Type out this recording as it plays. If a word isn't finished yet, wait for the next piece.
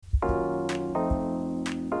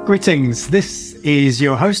Greetings, this is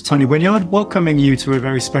your host, Tony Winyard, welcoming you to a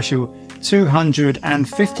very special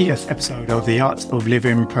 250th episode of the Art of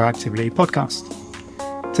Living Proactively podcast.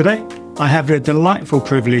 Today, I have the delightful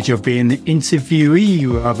privilege of being the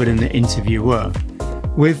interviewee rather than the interviewer,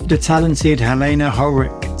 with the talented Helena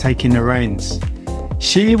Holrick taking the reins.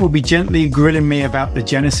 She will be gently grilling me about the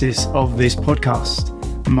genesis of this podcast,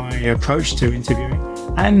 my approach to interviewing,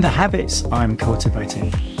 and the habits I'm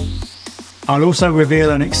cultivating. I'll also reveal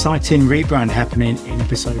an exciting rebrand happening in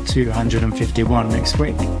episode 251 next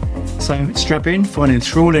week. So strap in for an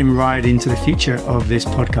enthralling ride into the future of this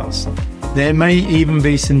podcast. There may even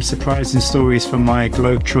be some surprising stories from my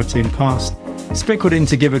globe-trotting past, sprinkled in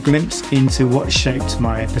to give a glimpse into what shaped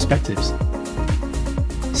my perspectives.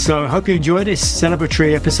 So I hope you enjoy this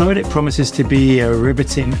celebratory episode. It promises to be a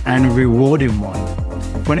riveting and rewarding one.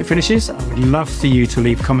 When it finishes, I would love for you to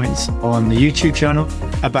leave comments on the YouTube channel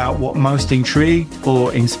about what most intrigued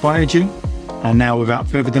or inspired you. And now, without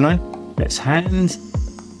further delay, let's hand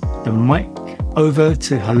the mic over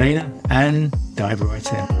to Helena and dive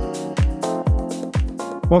right in.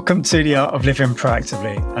 Welcome to the Art of Living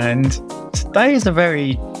Proactively. And today is a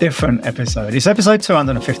very different episode. It's episode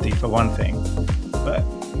 250 for one thing, but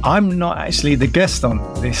I'm not actually the guest on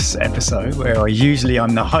this episode, where usually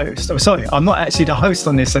I'm the host. I'm not actually the host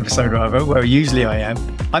on this episode, rather, where usually I am.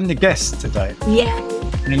 I'm the guest today. Yeah.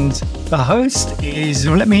 And the host is,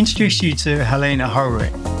 let me introduce you to Helena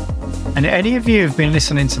Holrick. And any of you have been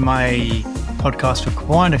listening to my podcast for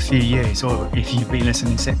quite a few years, or if you've been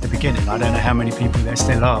listening since the beginning, I don't know how many people there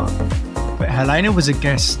still are. But Helena was a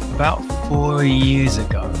guest about 4 years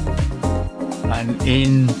ago. And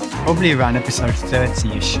in probably around episode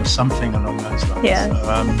 30-ish or something along those lines. Yeah.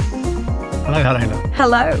 So, hello, Helena.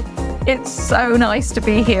 Hello. It's so nice to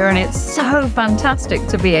be here, and it's so fantastic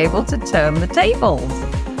to be able to turn the tables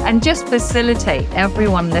and just facilitate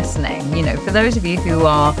everyone listening. You know, for those of you who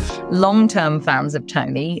are long-term fans of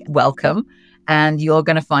Tony, welcome. And you're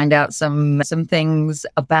going to find out some things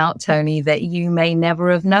about Tony that you may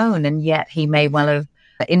never have known, and yet he may well have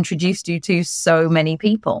introduced you to so many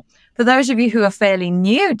people. For those of you who are fairly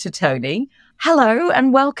new to Tony, hello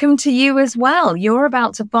and welcome to you as well. You're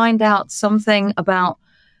about to find out something about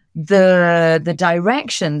the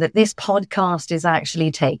direction that this podcast is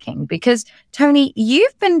actually taking. Because, Tony,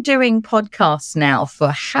 you've been doing podcasts now for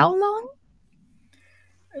how long?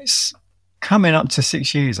 It's coming up to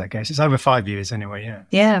 6 years, I guess. It's over 5 years anyway, yeah.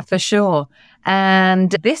 Yeah, for sure.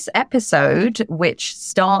 And this episode, which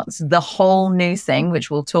starts the whole new thing, which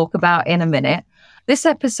we'll talk about in a minute, this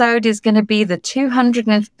episode is going to be the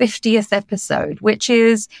 250th episode, which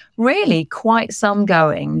is really quite some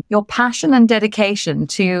going. Your passion and dedication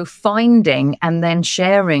to finding and then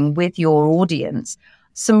sharing with your audience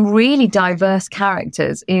some really diverse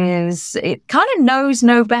characters it kind of knows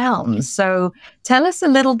no bounds. So tell us a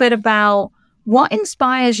little bit about what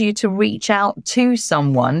inspires you to reach out to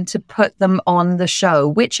someone to put them on the show,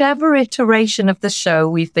 whichever iteration of the show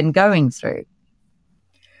we've been going through.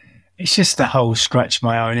 It's just the whole scratch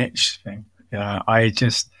my own itch thing.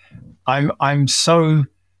 I'm so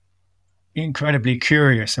incredibly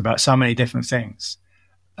curious about so many different things.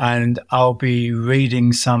 And I'll be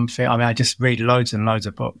reading something. I mean, I just read loads and loads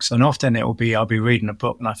of books. And often I'll be reading a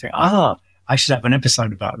book and I think, I should have an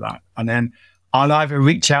episode about that. And then I'll either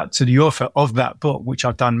reach out to the author of that book, which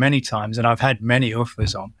I've done many times and I've had many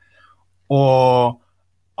authors on, or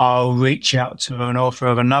I'll reach out to an author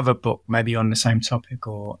of another book, maybe on the same topic,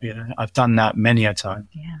 or, I've done that many a time.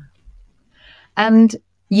 Yeah. And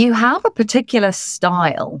you have a particular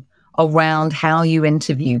style around how you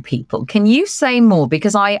interview people. Can you say more?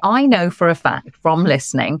 Because I know for a fact from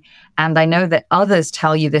listening, and I know that others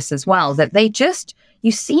tell you this as well, that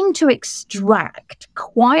you seem to extract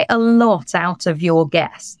quite a lot out of your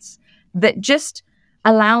guests that just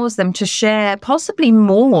allows them to share possibly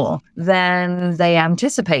more than they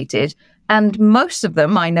anticipated. And most of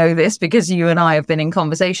them, I know this because you and I have been in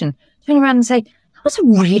conversation, turn around and say, that was a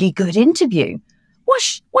really good interview.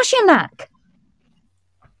 What's your knack?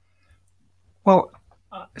 Well,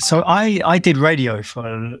 so I did radio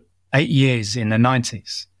for 8 years in the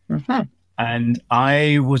 90s. Mm-hmm. And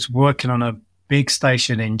I was working on a big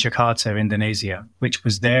station in Jakarta, Indonesia, which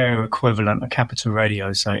was their equivalent of Capital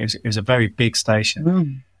Radio. So it was a very big station.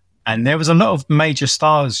 Mm. And there was a lot of major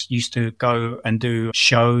stars used to go and do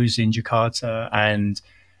shows in Jakarta and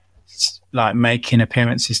like making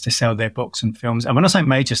appearances to sell their books and films. And when I say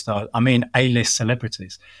major stars, I mean A-list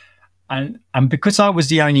celebrities. And because I was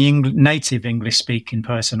the only native English speaking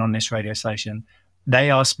person on this radio station, they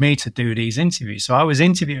asked me to do these interviews. So I was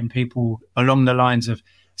interviewing people along the lines of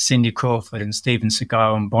Cindy Crawford and Steven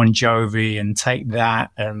Seagal and Bon Jovi and Take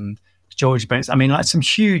That and George Benson. I mean, like some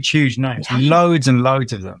huge names, loads and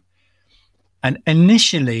loads of them. And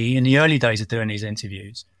initially, in the early days of doing these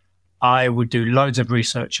interviews, I would do loads of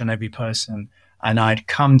research on every person, and I'd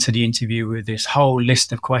come to the interview with this whole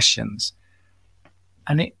list of questions.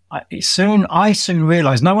 And I soon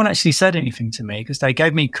realized no one actually said anything to me because they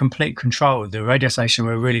gave me complete control. The radio station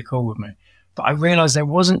were really cool with me. But I realized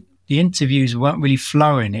the interviews weren't really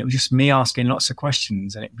flowing. It was just me asking lots of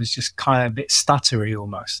questions, and it was just kind of a bit stuttery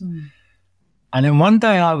almost. And then one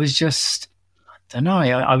day I was just, I don't know,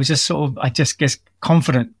 I was just sort of, I just guess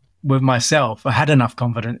confident with myself. I had enough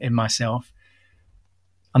confidence in myself.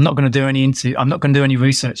 I'm not going to do any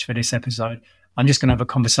research for this episode. I'm just going to have a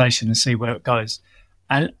conversation and see where it goes.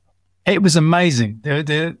 And it was amazing.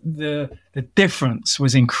 The difference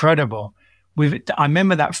was incredible. I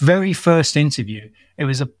remember that very first interview. It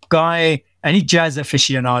was a guy, any jazz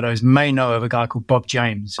aficionados may know of a guy called Bob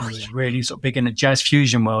James, who was really sort of big in the jazz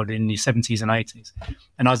fusion world in the 70s and 80s.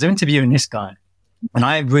 And I was interviewing this guy, and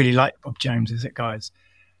I really liked Bob James as it goes.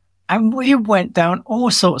 And we went down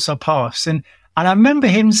all sorts of paths. And I remember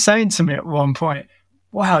him saying to me at one point,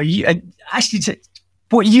 wow,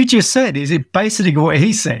 what you just said is basically what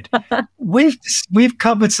he said. We've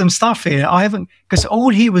covered some stuff here. Because all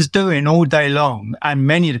he was doing all day long, and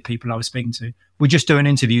many of the people I was speaking to were just doing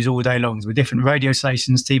interviews all day long with different radio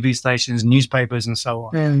stations, TV stations, newspapers, and so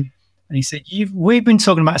on. And he said, we've been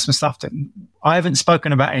talking about some stuff that I haven't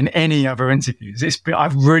spoken about in any other interviews.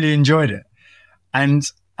 I've really enjoyed it. And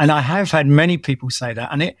I have had many people say that.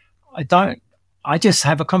 And I just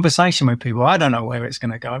have a conversation with people. I don't know where it's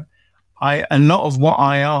going to go. A lot of what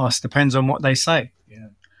I ask depends on what they say. Yeah.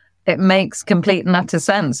 It makes complete and utter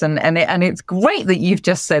sense. And it's great that you've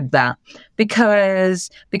just said that because,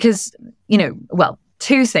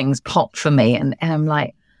 two things popped for me. And I'm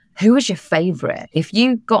like, who was your favorite? If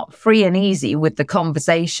you got free and easy with the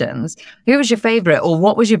conversations, who was your favorite? Or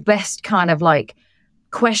what was your best kind of like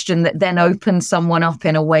question that then opened someone up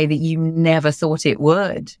in a way that you never thought it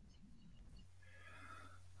would?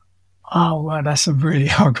 Oh, well, that's a really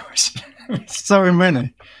hard question. So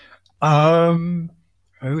many. Who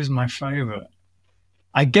was my favorite?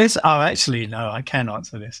 I guess, actually, no, I can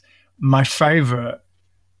answer this. My favorite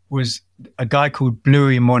was a guy called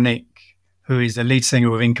Bluey Monique, who is the lead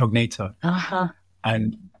singer of Incognito.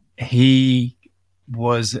 And he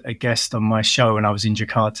was a guest on my show when I was in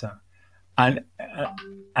Jakarta. And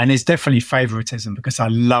it's definitely favoritism because I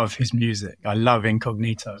love his music. I love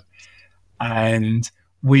Incognito. And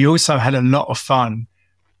we also had a lot of fun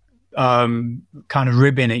kind of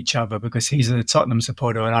ribbing each other because he's a Tottenham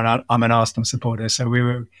supporter and I'm an Arsenal supporter. So we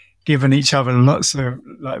were giving each other lots of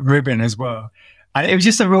like ribbing as well. And it was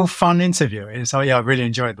just a real fun interview. So yeah, I really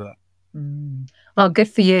enjoyed that. Well, good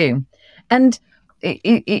for you. And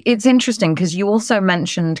it's interesting because you also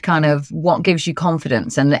mentioned kind of what gives you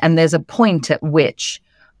confidence. And there's a point at which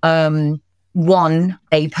a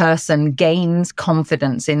person gains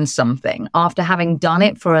confidence in something after having done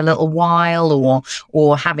it for a little while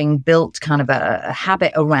or having built kind of a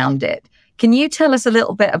habit around it. Can you tell us a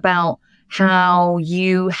little bit about how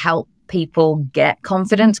you help people get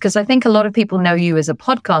confidence? Because I think a lot of people know you as a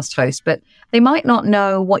podcast host, but they might not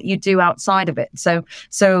know what you do outside of it. So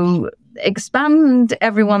expand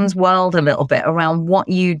everyone's world a little bit around what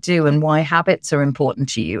you do and why habits are important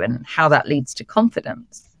to you and how that leads to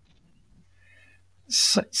confidence.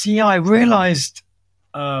 So, I realized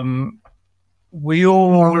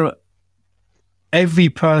every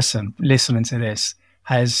person listening to this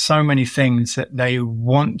has so many things that they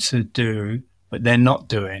want to do, but they're not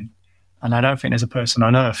doing. And I don't think there's a person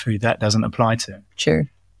on earth who that doesn't apply to. Sure.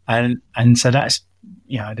 And so that's,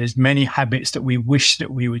 there's many habits that we wish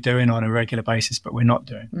that we were doing on a regular basis, but we're not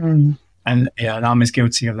doing. And I'm as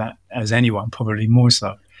guilty of that as anyone, probably more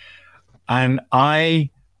so. And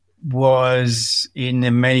I was in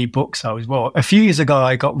the many books a few years ago,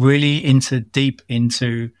 I got really deep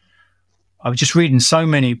into, I was just reading so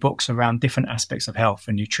many books around different aspects of health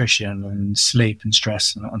and nutrition and sleep and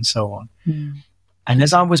stress and so on. And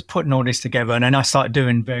as I was putting all this together, and then I started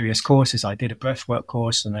doing various courses, I did a breathwork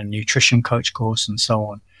course and a nutrition coach course and so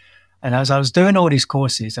on. And as I was doing all these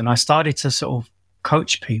courses and I started to sort of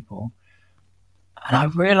coach people, and I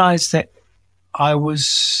realized that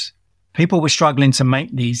people were struggling to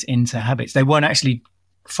make these into habits. They weren't actually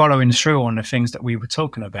following through on the things that we were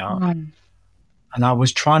talking about. And I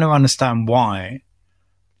was trying to understand why.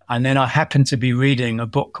 And then I happened to be reading a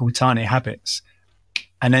book called Tiny Habits.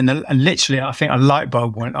 And then literally, I think a light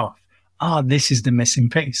bulb went off. This is the missing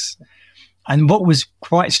piece. And what was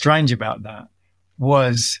quite strange about that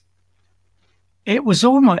was It was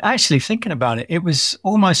almost, actually thinking about it, it was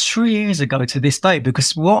almost 3 years ago to this day,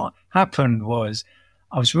 because what happened was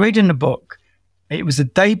I was reading the book. It was the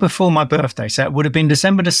day before my birthday. So it would have been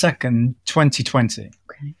December the 2nd, 2020.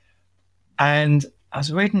 Okay. And I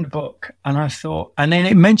was reading the book and I thought, and then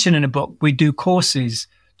it mentioned in the book, we do courses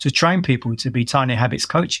to train people to be tiny habits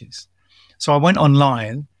coaches. So I went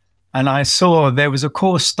online and I saw there was a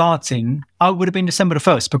course starting. Oh, it would have been December the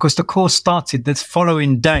 1st, because the course started the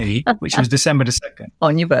following day, which was December the 2nd.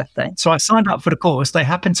 On your birthday. So I signed up for the course. They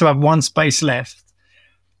happened to have one space left.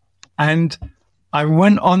 And I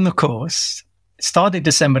went on the course. It started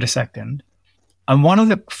December the 2nd. And one of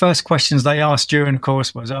the first questions they asked during the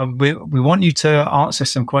course was, we want you to answer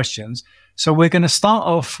some questions. So we're going to start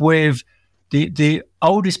off with the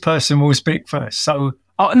oldest person will speak first. So,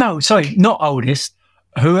 not oldest.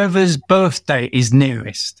 Whoever's birthday is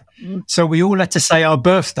nearest. So we all had to say our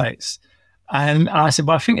birthdays. And I said,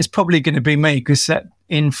 well, I think it's probably going to be me, because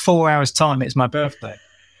in 4 hours' time, it's my birthday.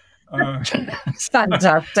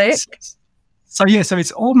 Fantastic. So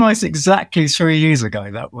it's almost exactly 3 years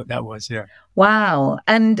ago that was, yeah. Wow.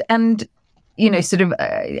 And sort of,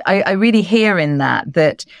 I really hear in that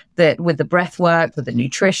with the breath work, with the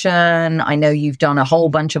nutrition, I know you've done a whole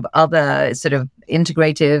bunch of other sort of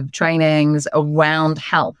integrative trainings around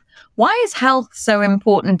health. Why is health so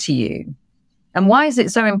important to you? And why is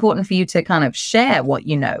it so important for you to kind of share what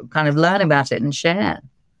you know, kind of learn about it and share?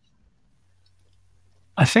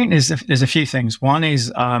 I think there's a few things. One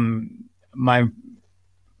is my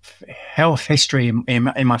health history in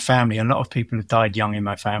my family. A lot of people have died young in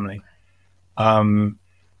my family. Both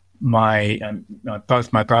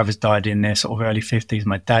my brothers died in their sort of early 50s.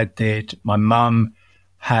 My dad did. My mum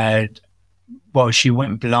she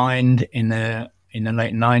went blind in the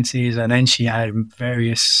late 90s, and then she had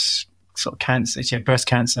various sort of cancer. She had breast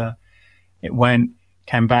cancer.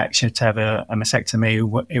 Came back. She had to have a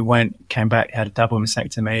mastectomy. Came back, had a double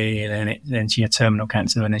mastectomy, and then she had terminal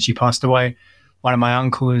cancer, and then she passed away. One of my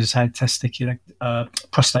uncles had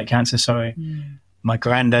prostate cancer. Sorry. My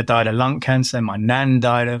granddad died of lung cancer. My nan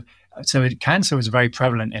died of. So cancer was very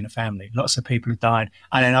prevalent in the family. Lots of people have died,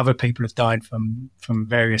 and then other people have died from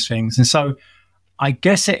various things. And so, I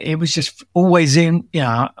guess it was just always in.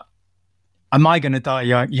 Am I going to die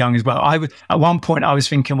young as well? At one point I was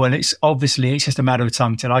thinking, well, it's just a matter of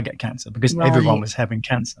time until I get cancer, because everyone was having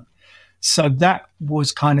cancer. So that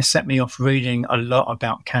was kind of set me off reading a lot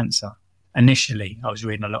about cancer. Initially, I was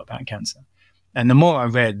reading a lot about cancer. And the more I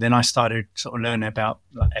read, then I started sort of learning about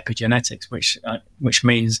epigenetics, which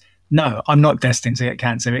means, no, I'm not destined to get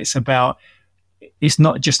cancer. It's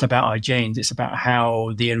not just about our genes. It's about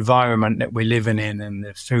how the environment that we're living in and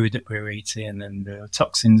the food that we're eating and the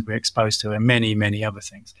toxins we're exposed to and many, many other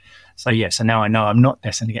things. So now I know I'm not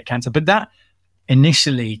destined to get cancer. But that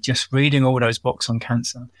initially, just reading all those books on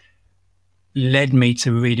cancer led me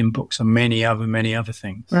to reading books on many other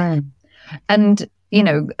things. Right. And,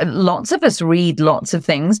 lots of us read lots of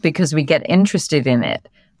things because we get interested in it.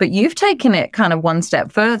 But you've taken it kind of one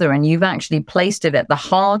step further, and you've actually placed it at the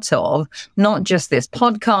heart of not just this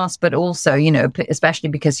podcast, but also, especially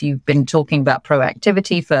because you've been talking about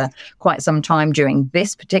proactivity for quite some time during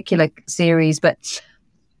this particular series. But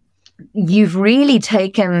you've really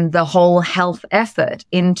taken the whole health effort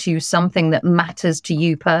into something that matters to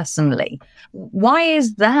you personally. Why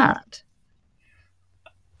is that?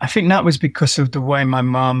 I think that was because of the way my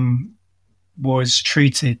mum was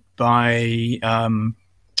treated by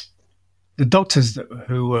the doctors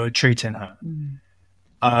who were treating her.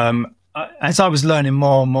 As I was learning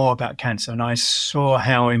more and more about cancer, and I saw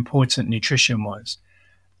how important nutrition was,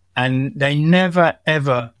 and they never,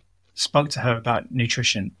 ever spoke to her about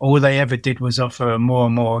nutrition. All they ever did was offer her more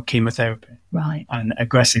and more chemotherapy. Right. And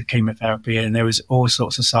aggressive chemotherapy. And there was all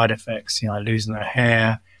sorts of side effects, losing her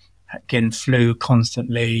hair, getting flu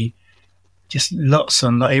constantly, just lots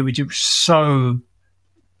and lots. It was just so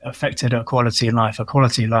affected her quality of life. Her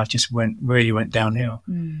quality of life just really went downhill.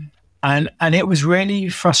 And it was really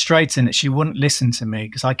frustrating that she wouldn't listen to me,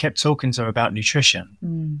 because I kept talking to her about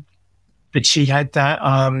nutrition. But she had that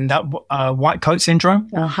white coat syndrome.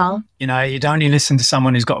 You'd only listen to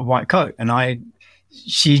someone who's got a white coat. And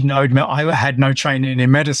she knowed me. I had no training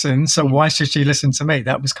in medicine, so why should she listen to me?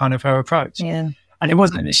 That was kind of her approach. Yeah. And it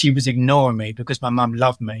wasn't that she was ignoring me because my mum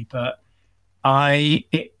loved me, but I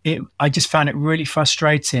just found it really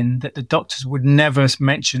frustrating that the doctors would never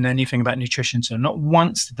mention anything about nutrition. So not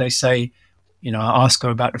once did they say, ask her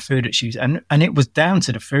about the food that she was, and it was down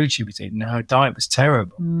to the food she was eating. Her diet was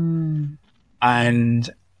terrible. And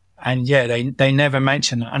they never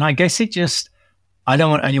mentioned that. And I guess I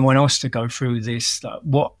don't want anyone else to go through this.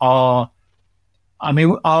 What are I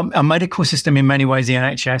mean, our medical system in many ways, the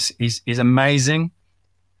NHS is amazing,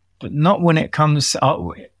 but not when it comes.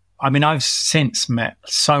 I mean, I've since met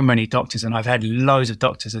so many doctors, and I've had loads of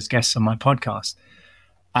doctors as guests on my podcast.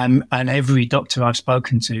 And every doctor I've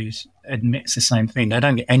spoken to admits the same thing. They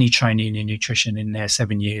don't get any training in nutrition in their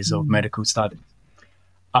 7 years of medical study.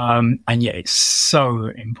 And yet it's so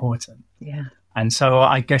important. Yeah. And so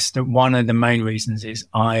I guess that one of the main reasons is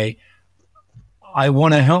I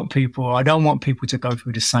want to help people. I don't want people to go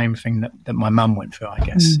through the same thing that my mum went through, I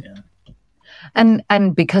guess. Yeah.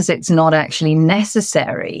 And because it's not actually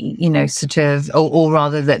necessary, sort of, or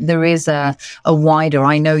rather that there is a wider,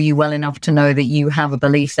 I know you well enough to know that you have a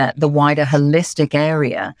belief that the wider holistic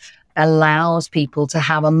area allows people to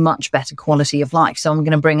have a much better quality of life. So I'm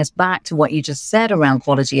going to bring us back to what you just said around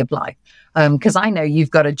quality of life, because I know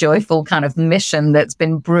you've got a joyful kind of mission that's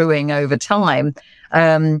been brewing over time.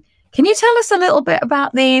 Can you tell us a little bit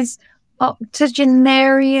about these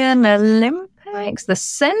octogenarian Olympics, the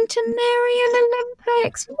centenarian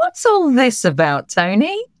Olympics? What's all this about,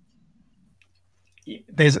 Tony?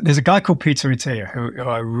 There's a guy called Prioritise who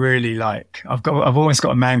I really like. I've always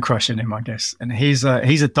got a man crush on him, I guess. And he's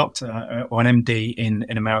a doctor or an MD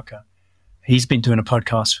in America. He's been doing a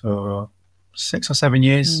podcast for 6 or 7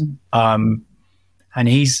 years. And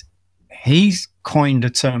he's coined a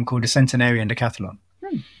term called the centenarian decathlon,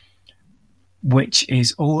 which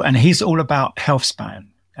is he's all about health span.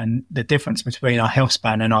 And the difference between our health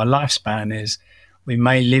span and our lifespan is we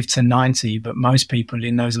may live to 90, but most people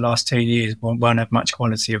in those last 2 years won't have much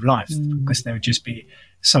quality of life because they'll just be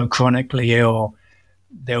so chronically ill.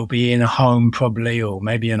 They'll be in a home probably, or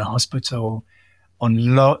maybe in a hospital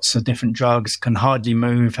on lots of different drugs, can hardly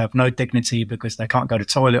move, have no dignity because they can't go to the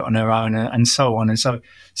toilet on their own, and so on. And so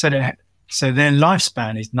their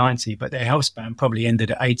lifespan is 90, but their health span probably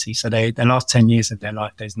ended at 80. So the last 10 years of their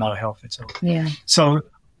life, there's no health at all. Yeah. So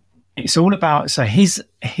it's all about,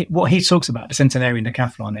 what he talks about, the centenarian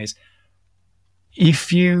decathlon, is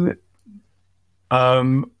if you,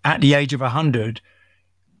 at the age of 100,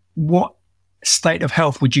 what state of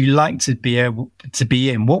health would you like to be able to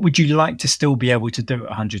be in? What would you like to still be able to do at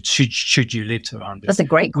 100? Should you live to 100? That's a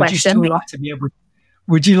great question.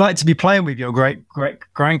 Would you like to be playing with your great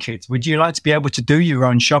grandkids? Would you like to be able to do your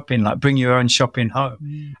own shopping, like bring your own shopping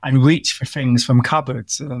home and reach for things from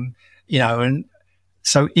cupboards? And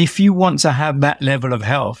so if you want to have that level of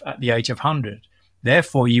health at the age of 100,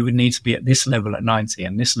 therefore you would need to be at this level at 90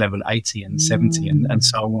 and this level at 80 and 70 and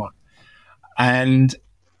so on. And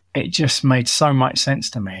it just made so much sense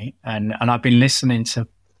to me. And I've been listening to,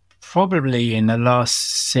 probably in the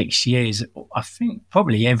last 6 years, I think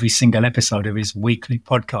probably every single episode of his weekly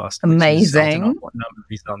podcast. Amazing. I don't know what number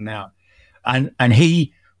he's on now. And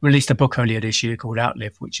he released a book earlier this year called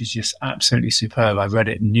Outlive, which is just absolutely superb. I've read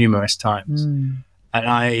it numerous times. And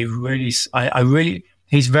I really,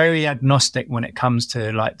 he's very agnostic when it comes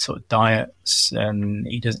to like sort of diets, and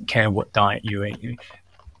he doesn't care what diet you eat.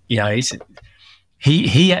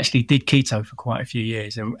 He actually did keto for quite a few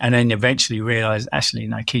years and then eventually realized, actually,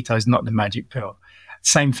 no, keto is not the magic pill.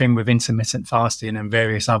 Same thing with intermittent fasting and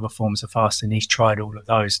various other forms of fasting. He's tried all of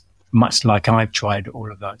those, much like I've tried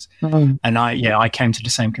all of those. And I came to the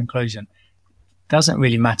same conclusion. Doesn't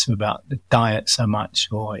really matter about the diet so much,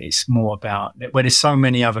 or it's more about where there's so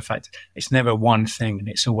many other factors. It's never one thing, and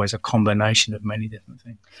it's always a combination of many different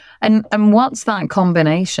things. And what's that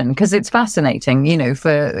combination? Because it's fascinating,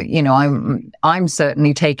 I'm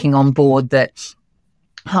certainly taking on board that,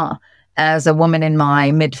 as a woman in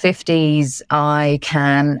my mid-50s, I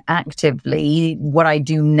can actively, what I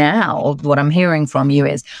do now, what I'm hearing from you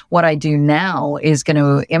is, what I do now is going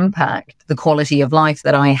to impact the quality of life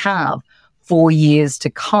that I have for years to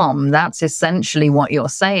come. That's essentially what you're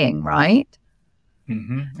saying, right?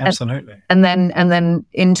 Absolutely. And then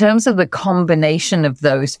in terms of the combination of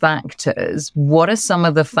those factors, what are some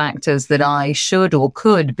of the factors that I should or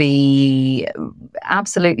could be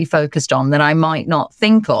absolutely focused on that I might not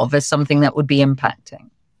think of as something that would be impacting?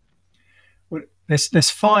 Well, there's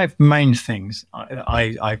 5 main things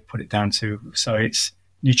I put it down to. So it's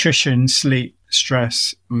nutrition, sleep,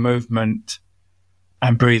 stress, movement,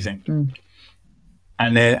 and breathing.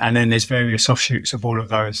 And then there's various offshoots of all of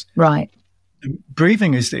those. Right.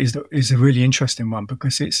 Breathing is a really interesting one,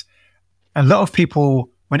 because it's a lot of people,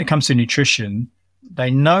 when it comes to nutrition, they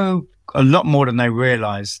know a lot more than they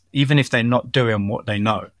realize, even if they're not doing what they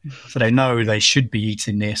know. So they know they should be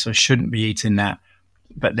eating this or shouldn't be eating that,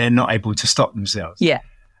 but they're not able to stop themselves. Yeah.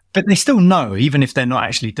 But they still know, even if they're not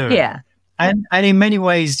actually doing it. And in many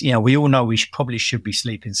ways, we all know we probably should be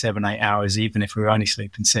sleeping 7-8 hours, even if we're only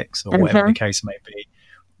sleeping 6 or whatever the case may be.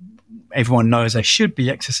 everyone knows they should be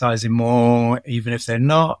exercising more, even if they're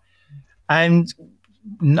not. And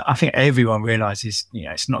I think everyone realizes,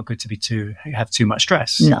 it's not good to have too much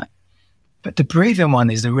stress. No. But the breathing one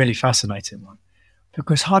is the really fascinating one,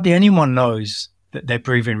 because hardly anyone knows that they're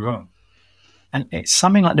breathing wrong. And it's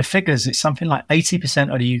something like the figures, it's something like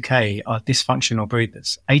 80% of the UK are dysfunctional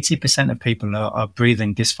breathers. 80% of people are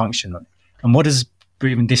breathing dysfunctionally. And what does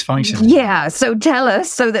breathing dysfunction? Yeah, so tell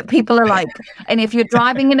us, so that people are like, and if you're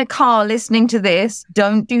driving in a car listening to this,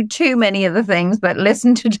 don't do too many of the things, but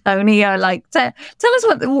listen to Tony. Tell us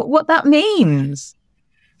what that means.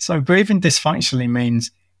 So breathing dysfunctionally means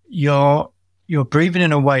you're breathing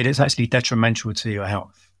in a way that's actually detrimental to your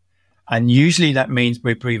health. And usually that means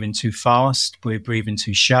we're breathing too fast, we're breathing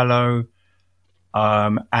too shallow,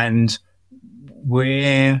 and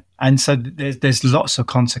so there's lots of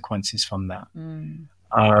consequences from that.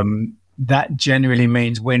 That generally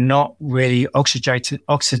means we're not really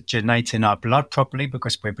oxygenating our blood properly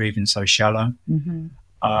because we're breathing so shallow.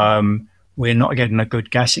 We're not getting a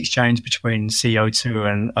good gas exchange between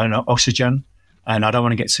CO2 and oxygen. And I don't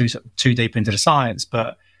want to get too deep into the science,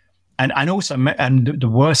 but also the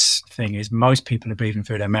worst thing is most people are breathing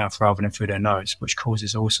through their mouth rather than through their nose, which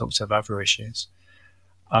causes all sorts of other issues.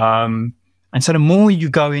 And so the more you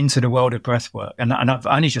go into the world of breath work, and I've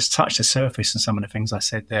only just touched the surface on some of the things I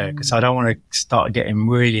said there, because I don't want to start getting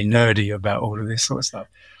really nerdy about all of this sort of stuff.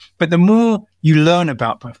 But the more you learn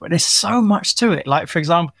about breath work, there's so much to it. Like, for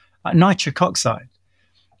example, nitric oxide,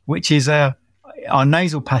 which is our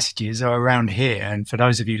nasal passages are around here. And for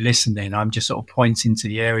those of you listening, I'm just sort of pointing to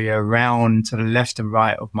the area around to the left and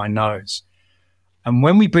right of my nose. And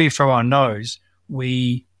when we breathe through our nose,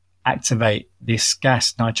 we activate this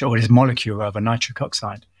gas, or this molecule rather, nitric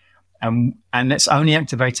oxide. And it's only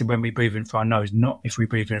activated when we breathe in through our nose, not if we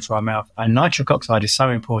breathe in through our mouth. And nitric oxide is so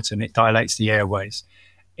important. It dilates the airways.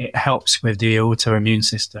 It helps with the autoimmune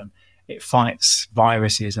system. It fights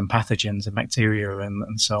viruses and pathogens and bacteria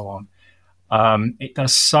and so on. It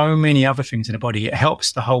does so many other things in the body. It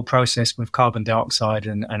helps the whole process with carbon dioxide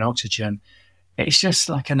and oxygen. It's just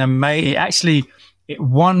like an amazing, actually, it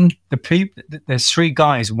won there's 3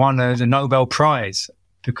 guys won the Nobel Prize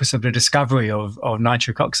because of the discovery of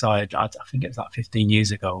nitric oxide. I think it was like 15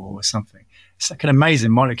 years ago or something. It's like an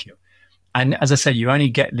amazing molecule. And as I said, you only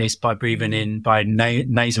get this by breathing in by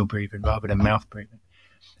nasal breathing rather than mouth breathing.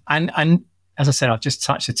 And as I said, I've just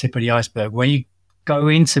touched the tip of the iceberg. When you go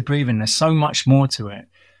into breathing, there's so much more to it,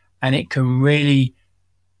 and it can really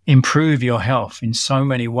improve your health in so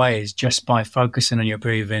many ways just by focusing on your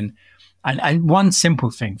breathing. And one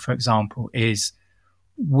simple thing, for example, is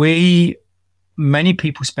many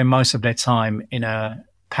people spend most of their time in a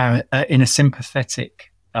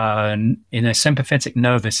sympathetic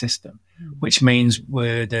nervous system, which means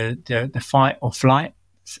we're the fight or flight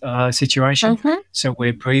situation. So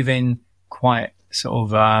we're breathing quite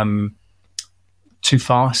sort of too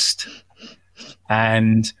fast,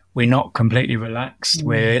 and we're not completely relaxed.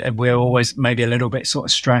 We're always maybe a little bit sort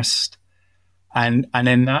of stressed, and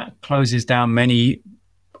then that closes down many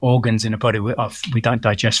organs in the body. We don't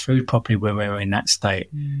digest food properly when we're in that state.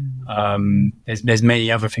 There's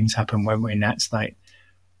many other things happen when we're in that state,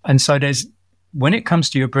 and so when it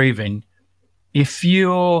comes to your breathing,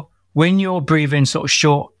 when you're breathing sort of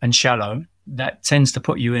short and shallow, that tends to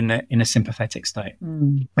put you in a sympathetic state.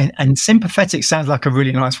 And sympathetic sounds like a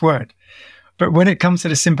really nice word. But when it comes to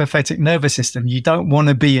the sympathetic nervous system, you don't want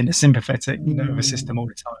to be in the sympathetic nervous system all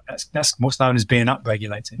the time. That's what's known as being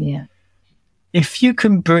upregulated. Yeah. If you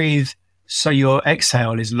can breathe so your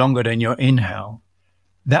exhale is longer than your inhale,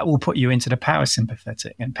 that will put you into the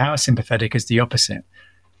parasympathetic. And parasympathetic is the opposite.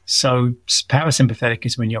 So parasympathetic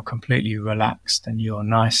is when you're completely relaxed and you're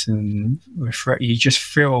nice and you just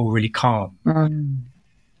feel really calm.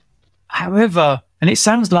 However, and it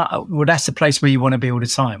sounds like, well, that's the place where you want to be all the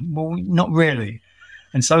time. Well, not really.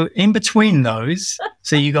 And so in between those,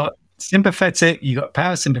 so you got sympathetic, you got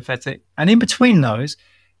parasympathetic, and in between those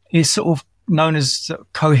is sort of known as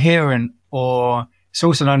coherent, or it's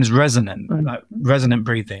also known as resonant, like resonant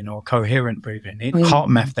breathing or coherent breathing. In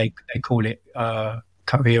HeartMath, they call it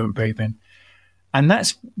coherent breathing. And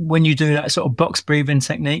that's when you do that sort of box breathing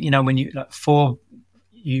technique, when you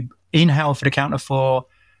you inhale for the count of 4,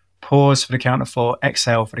 pause for the count of 4,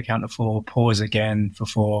 exhale for the count of 4, pause again for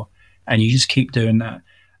 4, and you just keep doing that.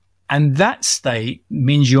 And that state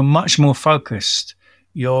means you're much more focused,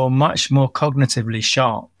 you're much more cognitively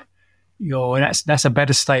sharp. That's a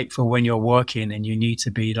better state for when you're working and you need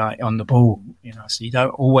to be like on the ball, so you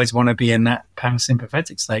don't always want to be in that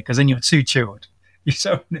parasympathetic state, because then you're too chilled.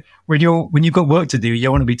 So when you've got work to do, you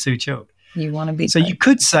don't want to be too chilled. You want to be. So you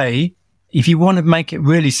could say, if you want to make it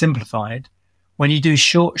really simplified, when you do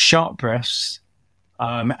short, sharp breaths,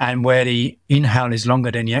 and where the inhale is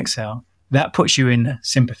longer than the exhale, that puts you in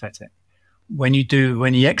sympathetic. When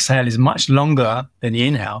the exhale is much longer than the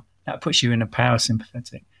inhale, that puts you in a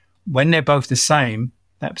parasympathetic. When they're both the same,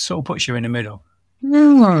 that sort of puts you in the middle.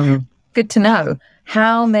 Good to know.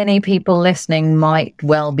 How many people listening might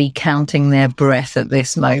well be counting their breath at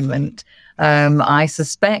this moment? I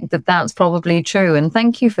suspect that that's probably true. And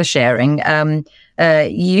thank you for sharing.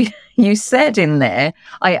 You said in there,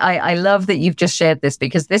 I love that you've just shared this,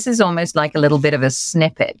 because this is almost like a little bit of a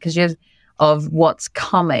snippet of what's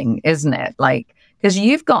coming, isn't it? Like, because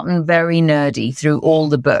you've gotten very nerdy through all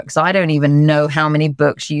the books. I don't even know how many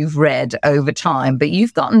books you've read over time, but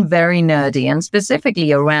you've gotten very nerdy, and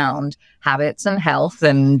specifically around habits and health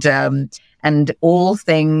and all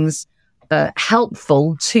things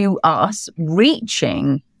helpful to us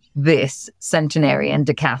reaching this centenarian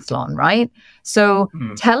decathlon, right? So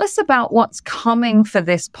tell us about what's coming for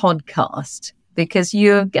this podcast, because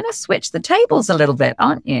you're going to switch the tables a little bit,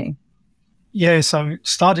 aren't you? Yeah, so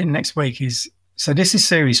starting next week this is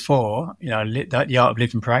series 4, the art of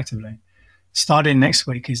living proactively. Starting next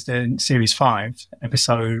week is the series 5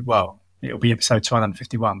 episode. Well, it'll be episode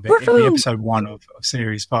 251, but it'll be episode 1 of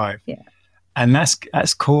series 5. Yeah. And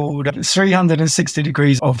that's called 360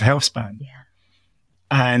 Degrees of Healthspan. Yeah.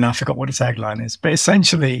 And I forgot what the tagline is, but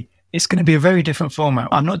essentially it's going to be a very different format.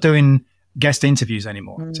 I'm not doing guest interviews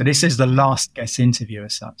anymore. So this is the last guest interview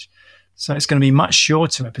as such. So it's going to be much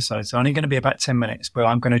shorter episodes, only going to be about 10 minutes, where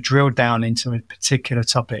I'm going to drill down into a particular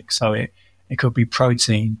topic. So it could be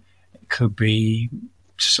protein, it could be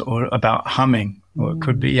sort of about humming, or it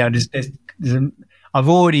could be, I've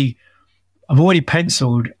already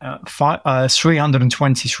penciled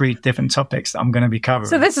 323 different topics that I'm going to be covering.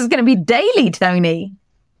 So this is going to be daily, Tony.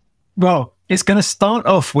 Well, it's going to start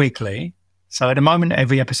off weekly. So at the moment,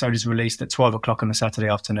 every episode is released at 12 o'clock on a Saturday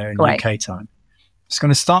afternoon, UK time. It's going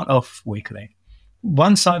to start off weekly.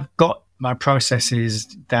 Once I've got my processes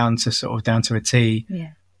down to a T,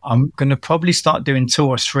 I'm going to probably start doing 2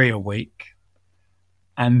 or 3 a week.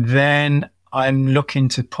 And then I'm looking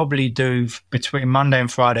to probably do between Monday and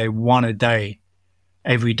Friday, 1 a day,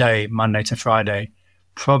 every day, Monday to Friday,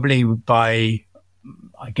 probably by,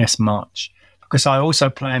 I guess, March. Because I also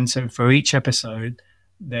plan to, for each episode,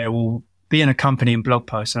 there will be an accompanying blog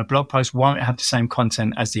post. And a blog post won't have the same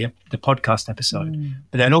content as the podcast episode,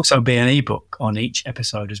 but there'll also be an ebook on each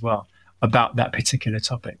episode as well about that particular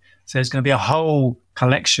topic. So there's going to be a whole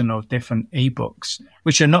collection of different ebooks,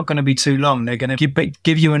 which are not going to be too long. They're going to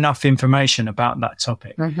give you enough information about that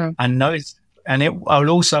topic. I'll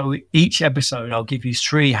also, each episode, I'll give you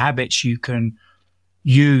 3 habits you can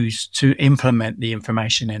use to implement the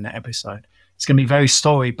information in the episode. It's going to be very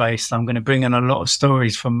story based. I'm going to bring in a lot of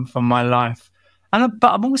stories from my life, but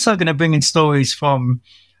I'm also going to bring in stories from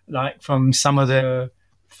some of the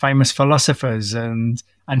famous philosophers and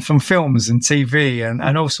from films and TV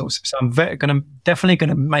and all sorts. So I'm definitely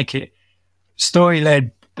going to make it story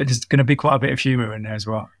led, but there's going to be quite a bit of humor in there as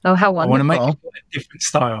well. Oh, how wonderful! I want to make it a different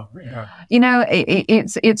style. Yeah.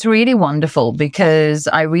 It's really wonderful, because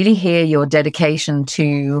I really hear your dedication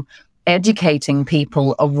to educating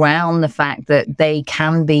people around the fact that they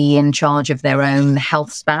can be in charge of their own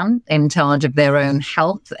health span, in charge of their own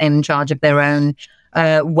health, in charge of their own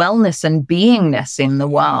wellness and beingness in the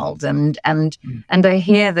world. And I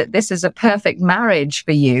hear that this is a perfect marriage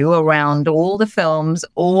for you around all the films,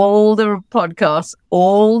 all the podcasts,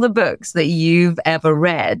 all the books that you've ever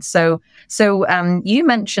read. So you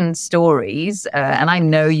mentioned stories, and I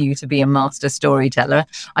know you to be a master storyteller.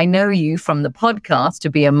 I know you from the podcast to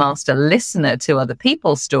be a master listener to other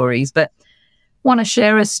people's stories, but want to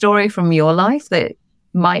share a story from your life that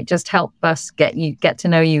might just help us get to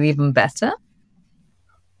know you even better?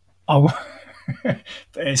 Oh,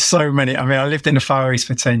 there's so many. I mean, I lived in the Far East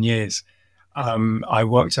for 10 years. I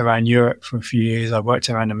worked around Europe for a few years. I worked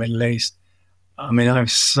around the Middle East. I mean, I have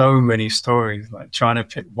so many stories. Like, trying to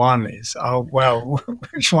pick one is,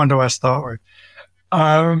 which one do I start with?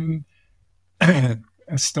 A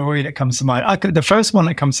story that comes to mind. The first one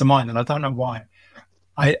that comes to mind, and I don't know why.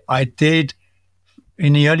 I did,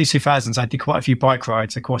 in the early 2000s, I did quite a few bike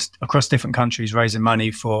rides across different countries, raising money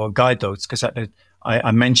for guide dogs, because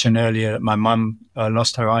I mentioned earlier that my mum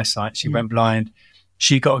lost her eyesight. She went blind.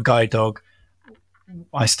 She got a guide dog.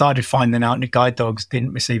 I started finding out that guide dogs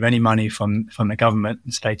didn't receive any money from the government.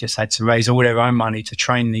 So they just had to raise all their own money to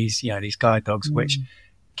train these guide dogs, which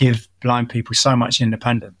give blind people so much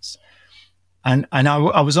independence. And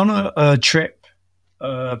I was on a trip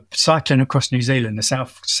cycling across New Zealand,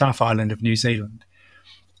 the South Island of New Zealand.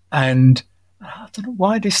 And I don't know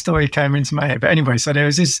why this story came into my head, but anyway, so there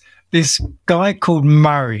was this guy called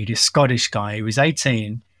Murray, this Scottish guy. He was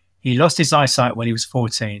 18. He lost his eyesight when he was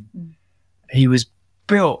 14. He was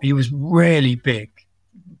built. He was really big,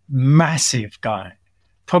 massive guy,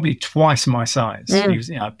 probably twice my size. He was,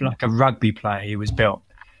 like a rugby player. He was built,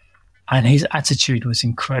 and his attitude was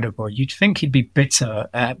incredible. You'd think he'd be bitter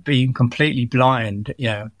at being completely blind,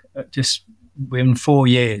 just within 4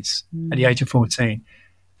 years at the age of 14.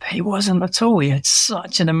 But he wasn't at all. He had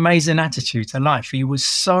such an amazing attitude to life. He was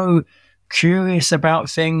so curious about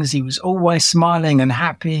things. He was always smiling and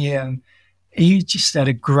happy, and he just had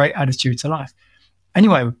a great attitude to life.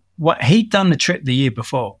 Anyway, what he'd done the trip the year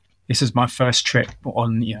before. This was my first trip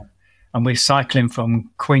on, and we're cycling from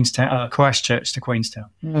Christchurch to Queenstown.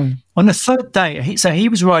 On the third day, he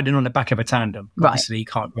was riding on the back of a tandem. Right. Obviously, he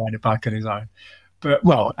can't ride a bike on his own. But,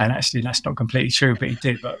 and actually that's not completely true, but he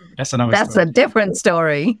did. But that's another story. That's a different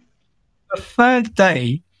story. The third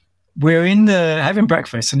day, we're having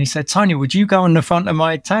breakfast, and he said, "Tony, would you go on the front of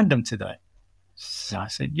my tandem today?" So I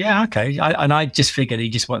said, "Yeah, okay." And I just figured he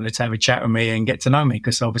just wanted to have a chat with me and get to know me,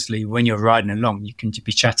 because obviously when you're riding along, you can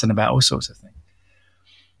be chatting about all sorts of things.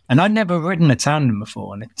 And I'd never ridden a tandem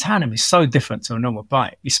before, and a tandem is so different to a normal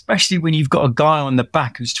bike, especially when you've got a guy on the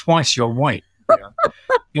back who's twice your weight.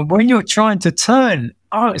 And when you're trying to turn,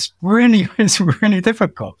 it's really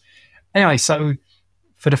difficult. Anyway, so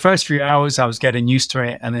for the first few hours, I was getting used to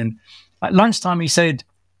it, and then at lunchtime, he said,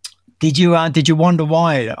 "Did you wonder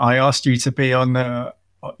why I asked you to be on the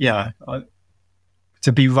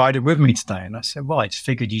to be riding with me today?" And I said, "Well, I just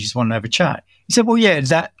figured you just want to have a chat." He said, "Well, yeah,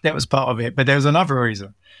 that was part of it, but there was another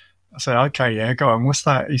reason." I said, "Okay, yeah, go on. What's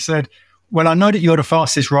that?" He said, "Well, I know that you're the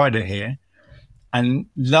fastest rider here. And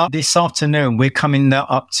this afternoon, we're coming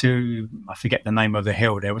up to," I forget the name of the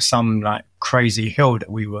hill. There was some like crazy hill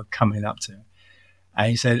that we were coming up to. And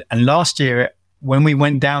he said, "And last year, when we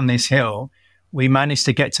went down this hill, we managed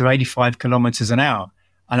to get to 85 kilometers an hour.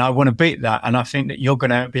 And I want to beat that. And I think that you're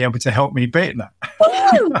going to be able to help me beat that."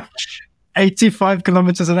 85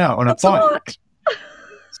 kilometers an hour on a bike.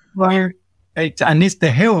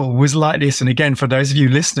 The hill was like this. And again, for those of you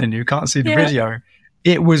listening who can't see the video,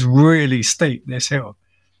 it was really steep, this hill.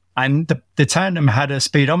 And the tandem had a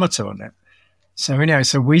speedometer on it. So anyway,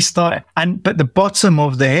 so we started, but the bottom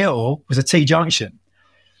of the hill was a T-junction.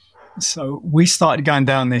 So we started going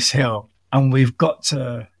down this hill, and we've got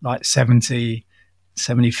to like 70,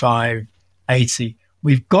 75, 80.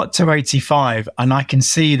 We've got to 85, and I can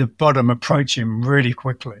see the bottom approaching really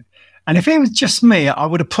quickly. And if it was just me, I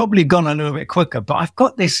would have probably gone a little bit quicker. But I've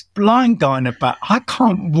got this blind guy in the back. I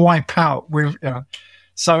can't wipe out with...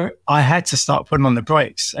 So I had to start putting on the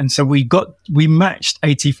brakes. And so we matched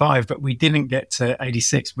 85, but we didn't get to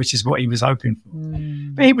 86, which is what he was hoping for.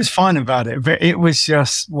 But he was fine about it. But it was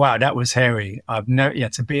just, wow, that was hairy.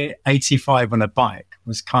 To be 85 on a bike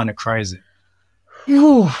was kind of crazy.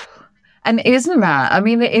 Ooh. And isn't that, I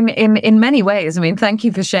mean, in many ways, I mean, thank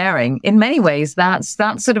you for sharing. In many ways, that's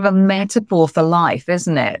sort of a metaphor for life,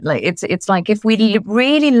 isn't it? Like it's like if we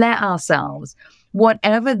really let ourselves,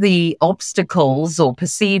 whatever the obstacles or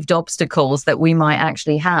perceived obstacles that we might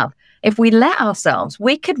actually have, if we let ourselves,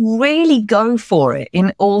 we could really go for it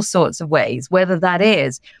in all sorts of ways, whether that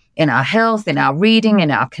is in our health, in our reading,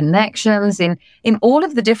 in our connections, in all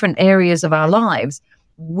of the different areas of our lives.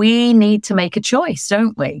 We need to make a choice,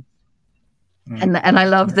 don't we? And I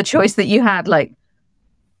love the choice that you had, like,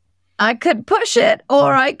 I could push it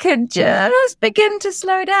or I could just begin to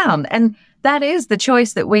slow down. And that is the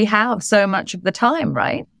choice that we have so much of the time,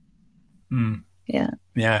 right? Yeah.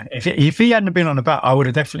 Yeah. If he hadn't been on the back, I would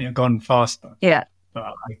have definitely gone faster. Yeah.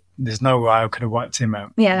 But there's no way I could have wiped him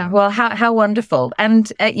out. Yeah. Well, how wonderful.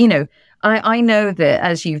 And, I know that,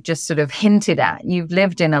 as you've just sort of hinted at, you've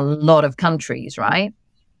lived in a lot of countries, right?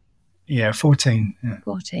 Yeah, 14. Yeah.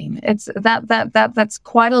 14. It's that's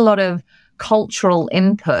quite a lot of cultural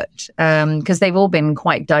input, because they've all been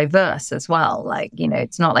quite diverse as well. Like,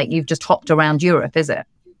 it's not like you've just hopped around Europe, is it?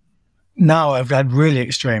 No, I've had really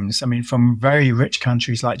extremes. I mean, from very rich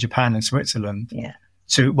countries like Japan and Switzerland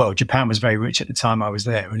to, Japan was very rich at the time I was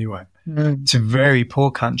there anyway, to very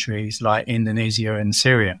poor countries like Indonesia and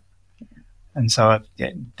Syria. And so,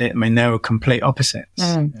 they were complete opposites.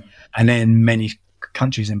 And then many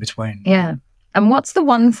countries in between. Yeah. And what's the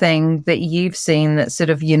one thing that you've seen that sort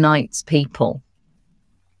of unites people?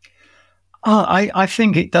 I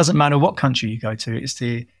think it doesn't matter what country you go to. It's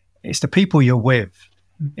the people you're with.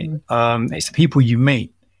 It's the people you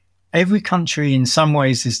meet. Every country in some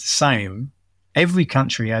ways is the same. Every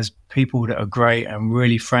country has people that are great and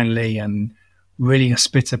really friendly and really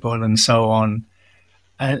hospitable and so on.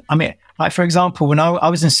 I mean, like for example, when I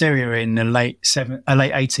was in Syria in the late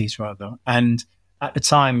 80s rather, and at the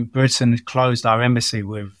time Britain had closed our embassy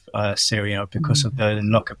with Syria because of the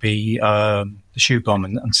Lockerbie, the shoe bomb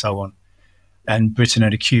and so on. And Britain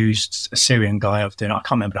had accused a Syrian guy of doing, I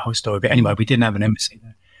can't remember the whole story, but anyway, we didn't have an embassy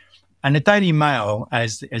there. And the Daily Mail,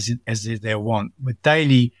 as is their wont, were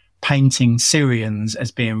daily painting Syrians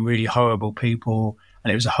as being really horrible people,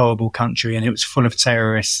 and it was a horrible country, and it was full of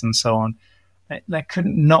terrorists and so on. That could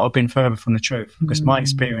not have been further from the truth, because my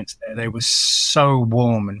experience there, they were so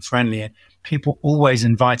warm and friendly, and people always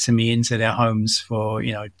invited me into their homes for,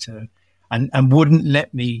 and wouldn't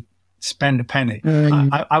let me spend a penny.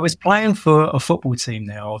 I was playing for a football team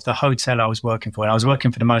there, of the hotel I was working for, and I was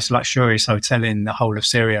working for the most luxurious hotel in the whole of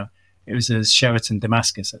Syria. It was a Sheraton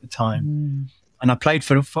Damascus at the time. And I played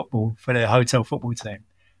for the hotel football team,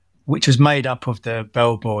 which was made up of the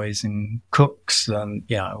bellboys and cooks and,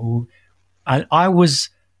 I was,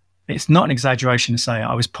 it's not an exaggeration to say,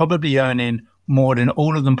 I was probably earning more than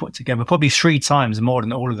all of them put together, probably 3 times more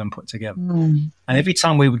than all of them put together. And every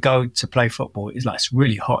time we would go to play football, it was like, it's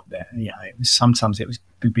really hot there. Sometimes it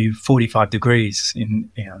would be 45 degrees in,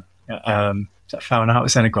 Fahrenheit or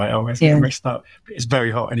centigrade. I always get mixed up. But it's very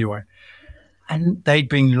hot anyway. And they'd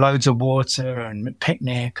bring loads of water and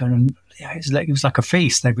picnic, and it was like a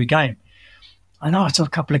feast every game. And after a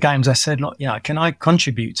couple of games, I said, look, can I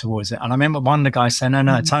contribute towards it? And I remember one of the guys saying,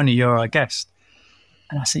 no, Tony, you're our guest.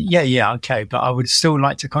 And I said, yeah, okay, but I would still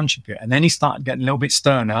like to contribute. And then he started getting a little bit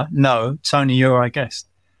sterner. No, Tony, you're our guest.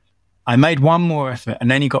 I made one more effort, and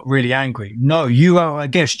then he got really angry. No, you are our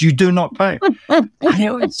guest. You do not pay. And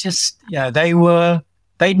it was just,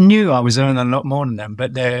 they knew I was earning a lot more than them,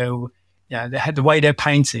 but they had the way they're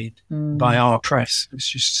painted by our press. It's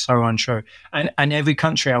just so untrue. And every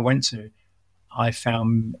country I went to, I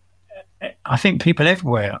think people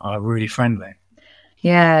everywhere are really friendly.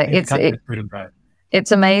 Yeah,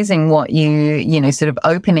 it's amazing what you sort of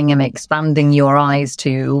opening and expanding your eyes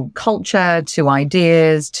to culture, to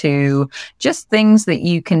ideas, to just things that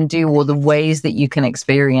you can do, or the ways that you can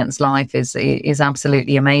experience life is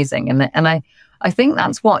absolutely amazing. And I think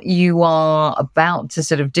that's what you are about to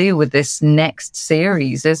sort of do with this next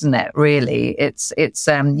series, isn't it? Really, it's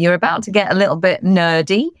you're about to get a little bit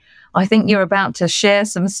nerdy. I think you're about to share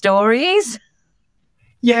some stories.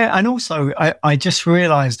 Yeah, and also I just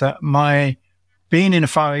realised that being in the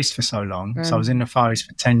Far East for so long, so I was in the Far East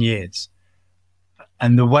for 10 years,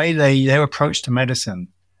 and the way their approach to medicine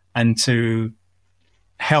and to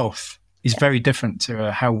health is very different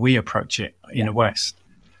to how we approach it in the West.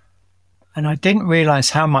 And I didn't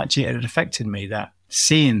realise how much it had affected me,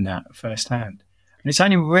 seeing that firsthand. And it's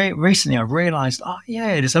only recently I realised,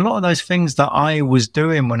 there's a lot of those things that I was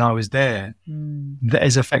doing when I was there that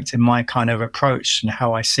has affected my kind of approach and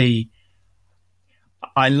how I see.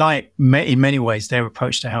 I like, in many ways, their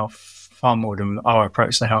approach to health far more than our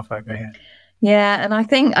approach to health over here. Yeah, and I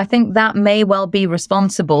think that may well be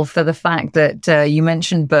responsible for the fact that you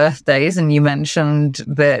mentioned birthdays, and you mentioned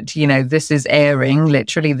that, this is airing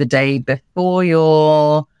literally the day before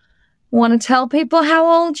your... Want to tell people how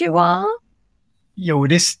old you are? Yeah, well,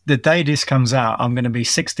 the day this comes out, I'm going to be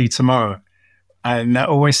 60 tomorrow. And that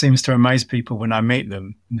always seems to amaze people when I meet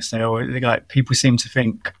them. People seem to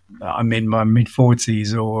think that I'm in my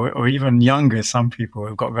mid-40s or even younger. Some people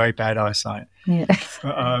have got very bad eyesight. Yeah.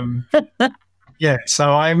 But,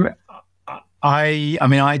 so I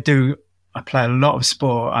play a lot of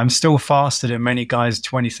sport. I'm still faster than many guys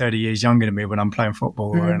 20, 30 years younger than me when I'm playing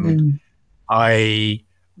football. And a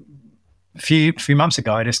few months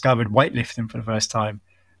ago, I discovered weightlifting for the first time.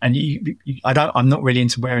 And I'm not really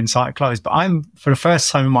into wearing tight clothes, but for the first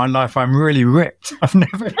time in my life, I'm really ripped. I've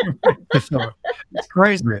never been ripped before. It's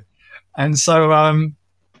crazy. And so,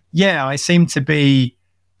 I seem to be,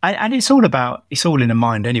 and it's all in the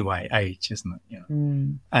mind anyway, age, isn't it?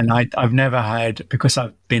 And I've never had, because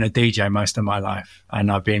I've been a DJ most of my life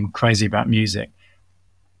and I've been crazy about music.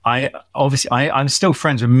 I'm still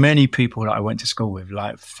friends with many people that I went to school with,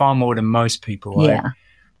 like far more than most people. Yeah.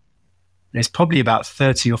 There's probably about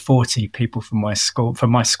 30 or 40 people from my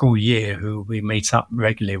school year who we meet up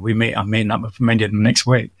regularly. I'm meeting up with many of them next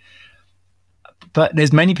week. But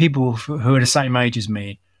there's many people who are the same age as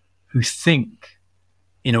me who think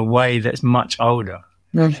in a way that's much older.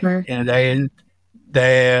 Mm-hmm.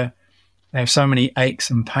 They have so many aches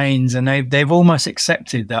and pains, and they've almost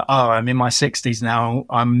accepted that, I'm in my 60s now.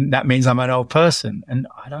 That means I'm an old person, and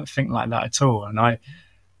I don't think like that at all. And I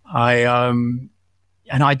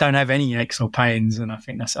don't have any aches or pains, and I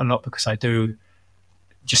think that's a lot because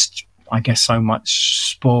I guess, so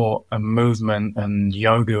much sport and movement and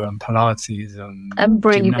yoga and Pilates and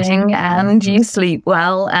breathing, and you sleep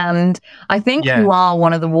well. And I think you are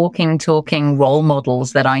one of the walking, talking role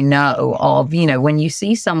models that I know of. You know, when you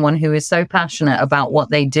see someone who is so passionate about what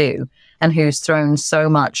they do and who's thrown so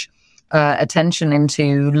much attention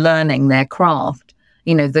into learning their craft,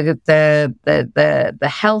 you know, the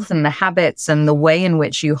health and the habits and the way in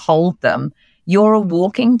which you hold them, you're a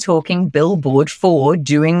walking, talking billboard for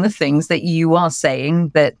doing the things that you are saying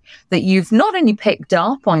that you've not only picked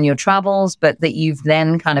up on your travels, but that you've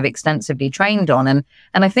then kind of extensively trained on. And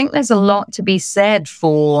I think there's a lot to be said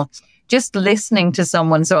for just listening to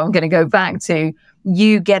someone. So I'm going to go back to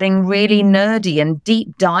you getting really nerdy and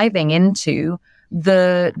deep diving into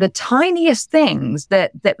the tiniest things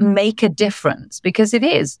that make a difference, because it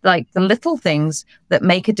is like the little things that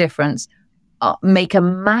make a difference make a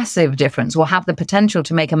massive difference, or have the potential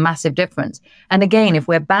to make a massive difference. And again, if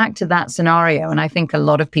we're back to that scenario, and I think a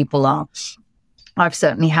lot of people are, I've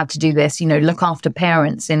certainly had to do this, you know, look after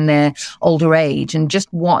parents in their older age, and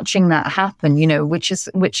just watching that happen, you know,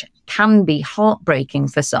 which can be heartbreaking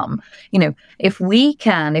for some. You know, if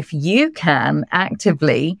you can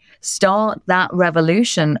actively start that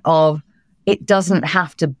revolution of, it doesn't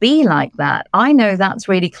have to be like that. I know that's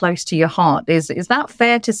really close to your heart. Is that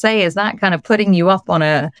fair to say? Is that kind of putting you up on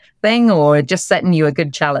a thing, or just setting you a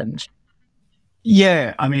good challenge?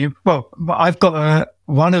 Yeah, I mean, well, I've got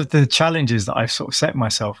one of the challenges that I've sort of set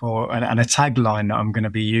myself, and a tagline that I'm going to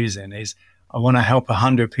be using is, I want to help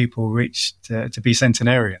 100 people reach to be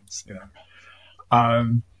centenarians. You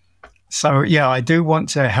know? So yeah, I do want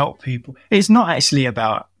to help people. It's not actually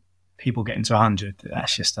about people getting to 100.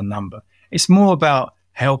 That's just a number. It's more about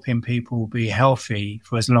helping people be healthy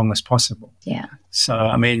for as long as possible. Yeah. So,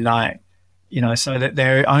 I mean, like, you know, so that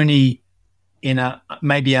they're only in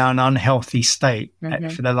maybe an unhealthy state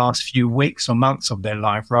for the last few weeks or months of their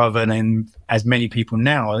life, rather than, as many people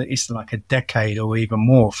now, it's like a decade or even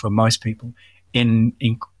more for most people in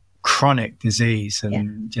chronic disease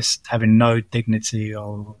and just having no dignity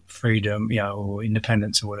or freedom, you know, or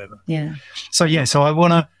independence or whatever. Yeah. So I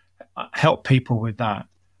want to help people with that.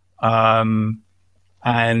 And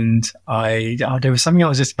there was something I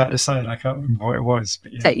was just about to say, and I can't remember what it was.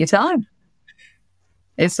 But Take your time.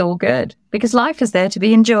 It's all good, because life is there to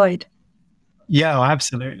be enjoyed. Yeah,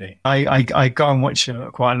 absolutely. I go and watch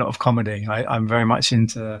quite a lot of comedy. I'm very much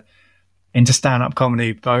into stand-up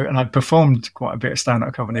comedy, though, and I've performed quite a bit of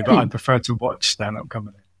stand-up comedy, but I prefer to watch stand-up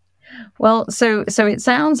comedy. Well, so it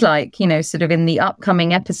sounds like, you know, sort of in the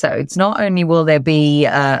upcoming episodes, not only will there be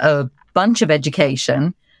a bunch of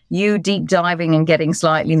education, you deep diving and getting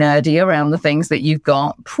slightly nerdy around the things that you've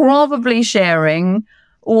got, probably sharing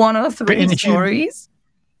 1 or 3 stories.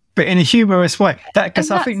 But in a humorous way.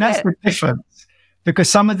 Because I think that's the difference. Because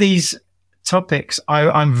some of these topics,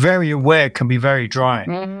 I'm very aware can be very dry.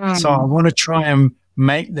 So I want to try and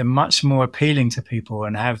make them much more appealing to people,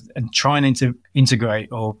 and try and integrate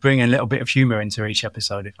or bring a little bit of humor into each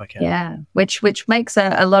episode if I can. Yeah, which makes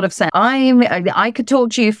a lot of sense. I could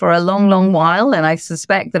talk to you for a long, long while, and I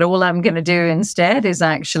suspect that all I'm going to do instead is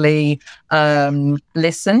actually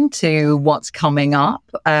listen to what's coming up.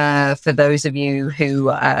 For those of you who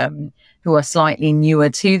are slightly newer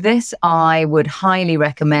to this, I would highly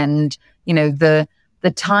recommend, you know, the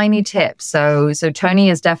tiny tips. So Tony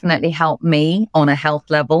has definitely helped me on a health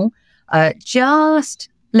level, just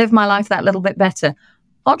live my life that little bit better,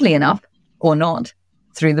 oddly enough, or not,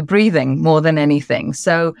 through the breathing more than anything.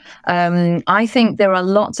 So I think there are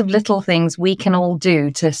lots of little things we can all do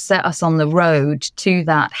to set us on the road to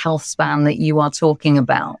that health span that you are talking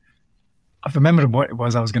about. I've remembered what it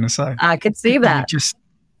was I was going to say. I could see that.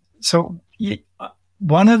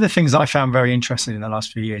 One of the things I found very interesting in the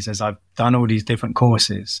last few years is I've done all these different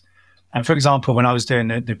courses. And for example, when I was doing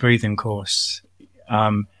the breathing course,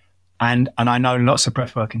 and I know lots of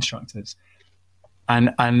breathwork instructors,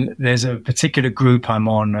 and there's a particular group I'm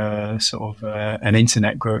on, an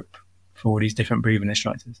internet group for all these different breathing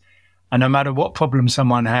instructors. And no matter what problem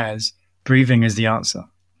someone has, breathing is the answer.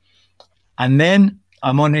 And then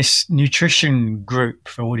I'm on this nutrition group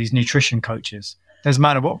for all these nutrition coaches. Doesn't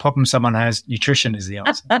matter what problem someone has, nutrition is the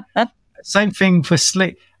answer. Same thing for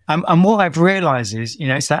sleep. And what I've realized is, you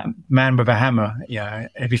know, it's that man with a hammer. Yeah,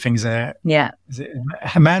 everything's a... Yeah.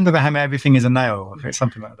 A man with a hammer, everything is a nail. If it's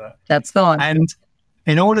something like that. That's the one. And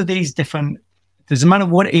in all of these different... Doesn't matter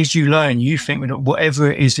what it is you learn, you think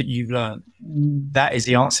whatever it is that you've learned, that is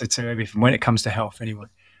the answer to everything when it comes to health anyway.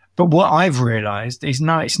 But what I've realized is,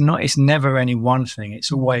 no, it's not. It's never any one thing.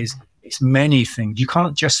 It's many things. You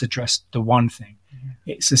can't just address the one thing.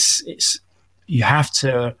 You have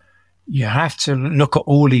to you have to look at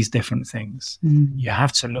all these different things. You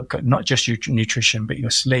have to look at not just your nutrition, but your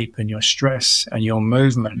sleep and your stress and your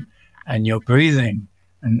movement and your breathing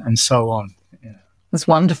and so on. Yeah. That's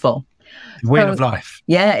wonderful. The wheel of life.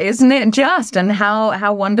 Yeah, isn't it just? And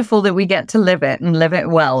how wonderful that we get to live it and live it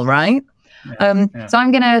well, right? So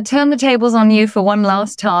I'm going to turn the tables on you for one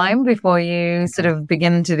last time before you sort of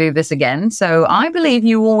begin to do this again. So I believe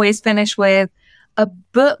you always finish with a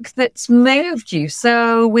book that's moved you.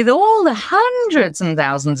 So with all the hundreds and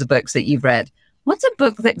thousands of books that you've read, what's a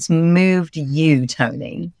book that's moved you,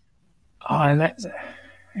 Tony?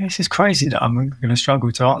 This is crazy that I'm going to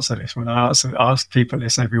struggle to answer this when I ask people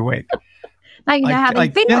this every week. Now you know how they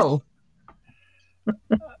feel.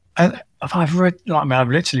 I've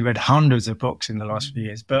literally read hundreds of books in the last few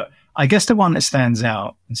years, but I guess the one that stands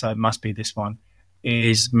out, and so it must be this one,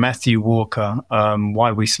 is Matthew Walker,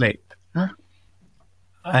 Why We Sleep. Huh?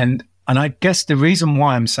 And I guess the reason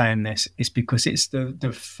why I'm saying this is because it's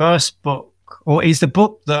the first book, or is the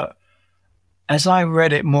book that, as I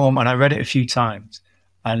read it more, and I read it a few times,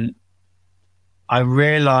 and I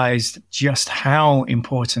realized just how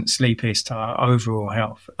important sleep is to our overall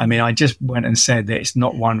health. I mean, I just went and said that it's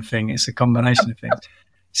not one thing, it's a combination of things.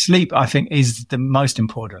 Sleep, I think, is the most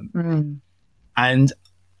important. And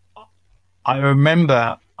I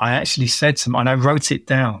remember I actually said to and I wrote it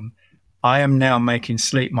down, I am now making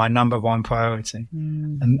sleep my number one priority.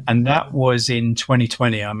 And that was in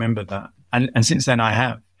 2020, I remember that. And since then I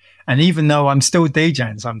have. And even though I'm still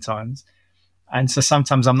DJing sometimes, and so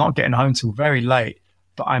sometimes I'm not getting home till very late,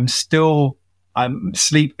 but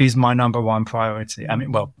sleep is my number one priority. I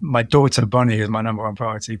mean, well, my daughter Bonnie is my number one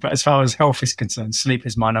priority, but as far as health is concerned, sleep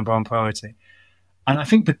is my number one priority. And I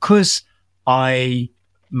think because I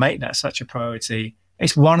make that such a priority,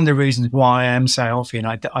 it's one of the reasons why I am so healthy, and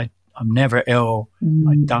I'm never ill.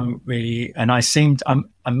 I don't really, and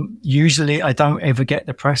I'm usually, I don't ever get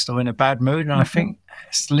depressed or in a bad mood. And I think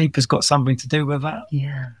sleep has got something to do with that.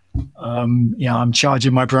 Yeah. I'm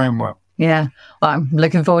charging my brain well. Yeah. Well, I'm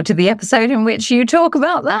looking forward to the episode in which you talk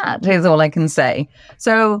about that, is all I can say.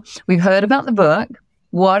 So we've heard about the book.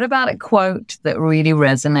 What about a quote that really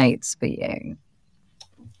resonates for you?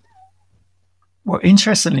 Well,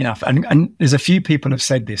 interestingly enough, and there's a few people have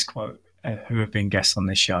said this quote who have been guests on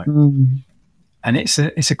this show. And it's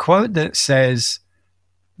a quote that says,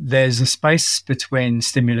 there's a space between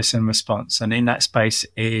stimulus and response, and in that space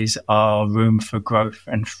is our room for growth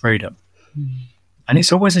and freedom. And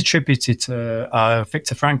it's always attributed to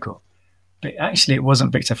Viktor Frankl, but actually it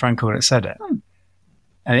wasn't Viktor Frankl that said it.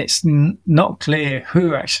 And it's not clear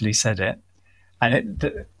who actually said it.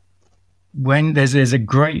 And when there's a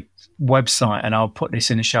great website, and I'll put this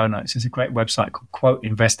in the show notes, there's a great website called Quote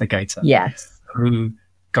Investigator. Yes. Who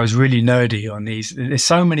goes really nerdy on these. There's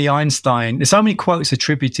so many quotes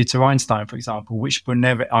attributed to Einstein, for example, which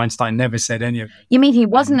Einstein never said any of them. You mean he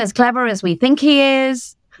wasn't as clever as we think he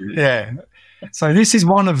is? Yeah. So this is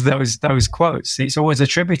one of those quotes. It's always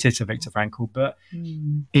attributed to Viktor Frankl, but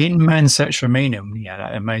in Man's Search for Meaning,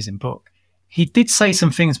 that amazing book, he did say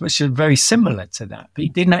some things which are very similar to that, but he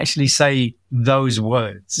didn't actually say those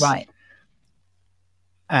words. Right.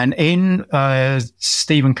 And in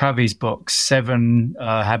Stephen Covey's book, 7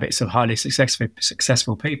 Habits of Highly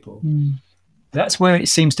Successful People, that's where it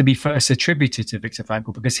seems to be first attributed to Viktor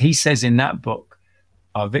Frankl, because he says in that book,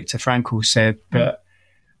 Viktor Frankl said that,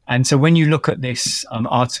 and so when you look at this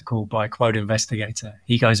article by Quote Investigator,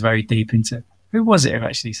 he goes very deep into who was it who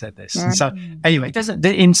actually said this. And so anyway,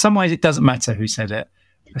 in some ways it doesn't matter who said it,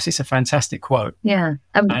 because it's a fantastic quote. Yeah.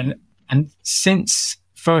 And since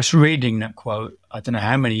first reading that quote, I don't know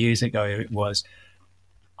how many years ago it was,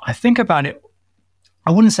 I think about it,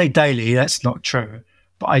 I wouldn't say daily, that's not true,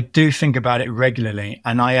 but I do think about it regularly.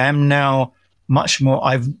 And I am now much more,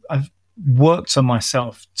 I've worked on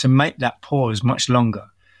myself to make that pause much longer,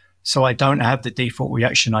 so I don't have the default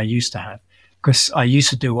reaction I used to have. Because I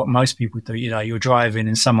used to do what most people do, you're driving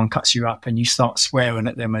and someone cuts you up and you start swearing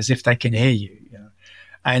at them as if they can hear you,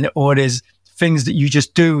 or there's things that you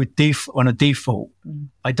just do on a default.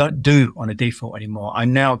 I don't do on a default anymore. I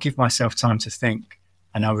now give myself time to think,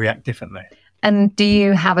 and I'll react differently. And do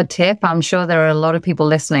you have a tip? I'm sure there are a lot of people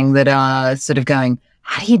listening that are sort of going,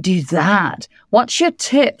 how do you do that? What's your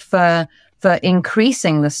tip for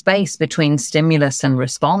increasing the space between stimulus and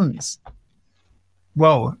response?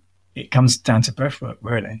 Well, it comes down to breathwork,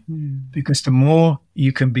 really, because the more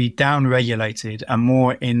you can be down-regulated and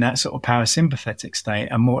more in that sort of parasympathetic state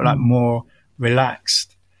and more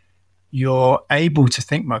relaxed, you're able to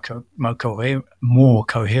think more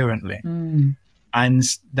coherently. And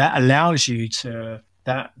that allows you to,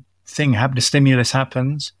 the stimulus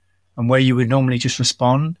happens, and where you would normally just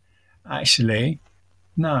respond, actually,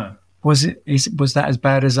 no. Was that as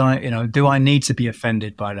bad as do I need to be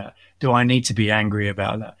offended by that? Do I need to be angry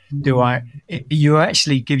about that? You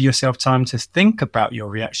actually give yourself time to think about your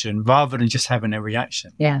reaction rather than just having a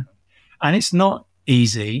reaction. Yeah. And it's not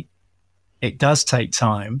easy. It does take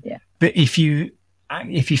time. Yeah. But if you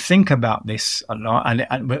think about this a lot,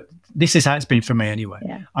 and this is how it's been for me anyway.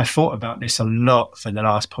 Yeah. I thought about this a lot for the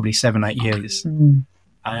last probably 7-8 years.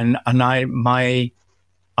 And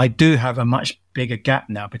I do have a much bigger gap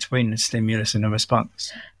now between the stimulus and the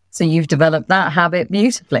response. So you've developed that habit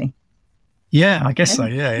beautifully. Yeah, I guess so.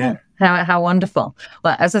 Yeah. How wonderful.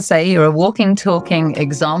 Well, as I say, you're a walking, talking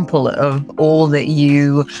example of all that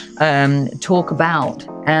you talk about.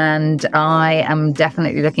 And I am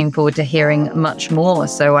definitely looking forward to hearing much more.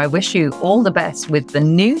 So I wish you all the best with the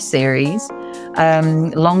new series.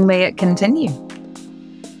 Long may it continue.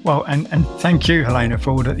 Well, and thank you, Helena, for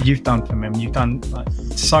all that you've done for me. You've done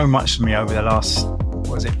so much for me over the last,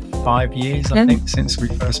 5 years, I think, since we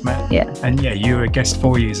first met. Yeah. And you were a guest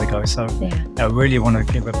 4 years ago. So I really want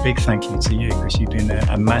to give a big thank you to you because you've been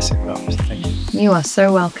a massive help. So thank you. You are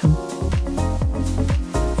so welcome.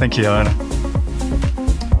 Thank you, Helena.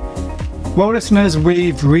 Well, listeners,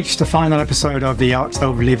 we've reached the final episode of The Art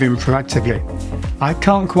of Living Proactively. I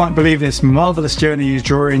can't quite believe this marvellous journey is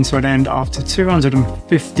drawing to an end after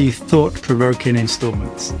 250 thought-provoking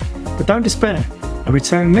installments. But don't despair. I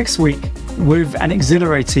return next week with an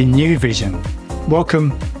exhilarating new vision.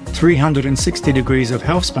 Welcome 360 Degrees of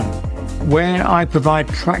Healthspan, where I provide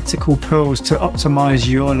practical pearls to optimize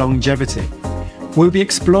your longevity. We'll be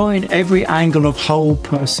exploring every angle of whole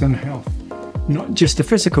person health, not just the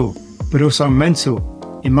physical, but also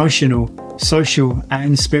mental, emotional, social,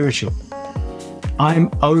 and spiritual.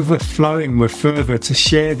 I'm overflowing with fervour to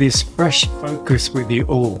share this fresh focus with you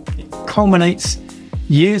all. It culminates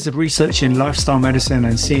years of research in lifestyle medicine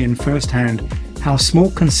and seeing firsthand how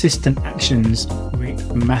small, consistent actions reap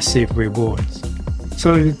massive rewards.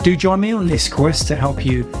 So do join me on this quest to help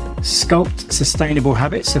you sculpt sustainable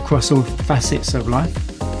habits across all facets of life.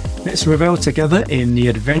 Let's revel together in the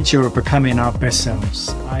adventure of becoming our best selves.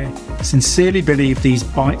 I sincerely believe these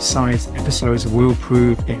bite-sized episodes will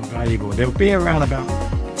prove invaluable. They'll be around about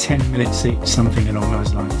 10 minutes each, something along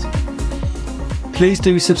those lines. Please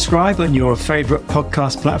do subscribe on your favourite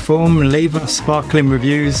podcast platform, leave us sparkling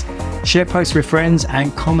reviews, share posts with friends,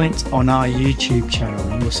 and comment on our YouTube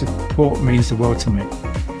channel. Your support means the world to me.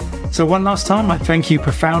 So one last time, I thank you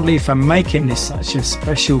profoundly for making this such a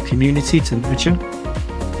special community to nurture.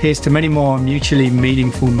 Here's to many more mutually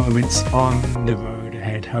meaningful moments on the road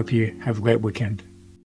ahead. Hope you have a great weekend.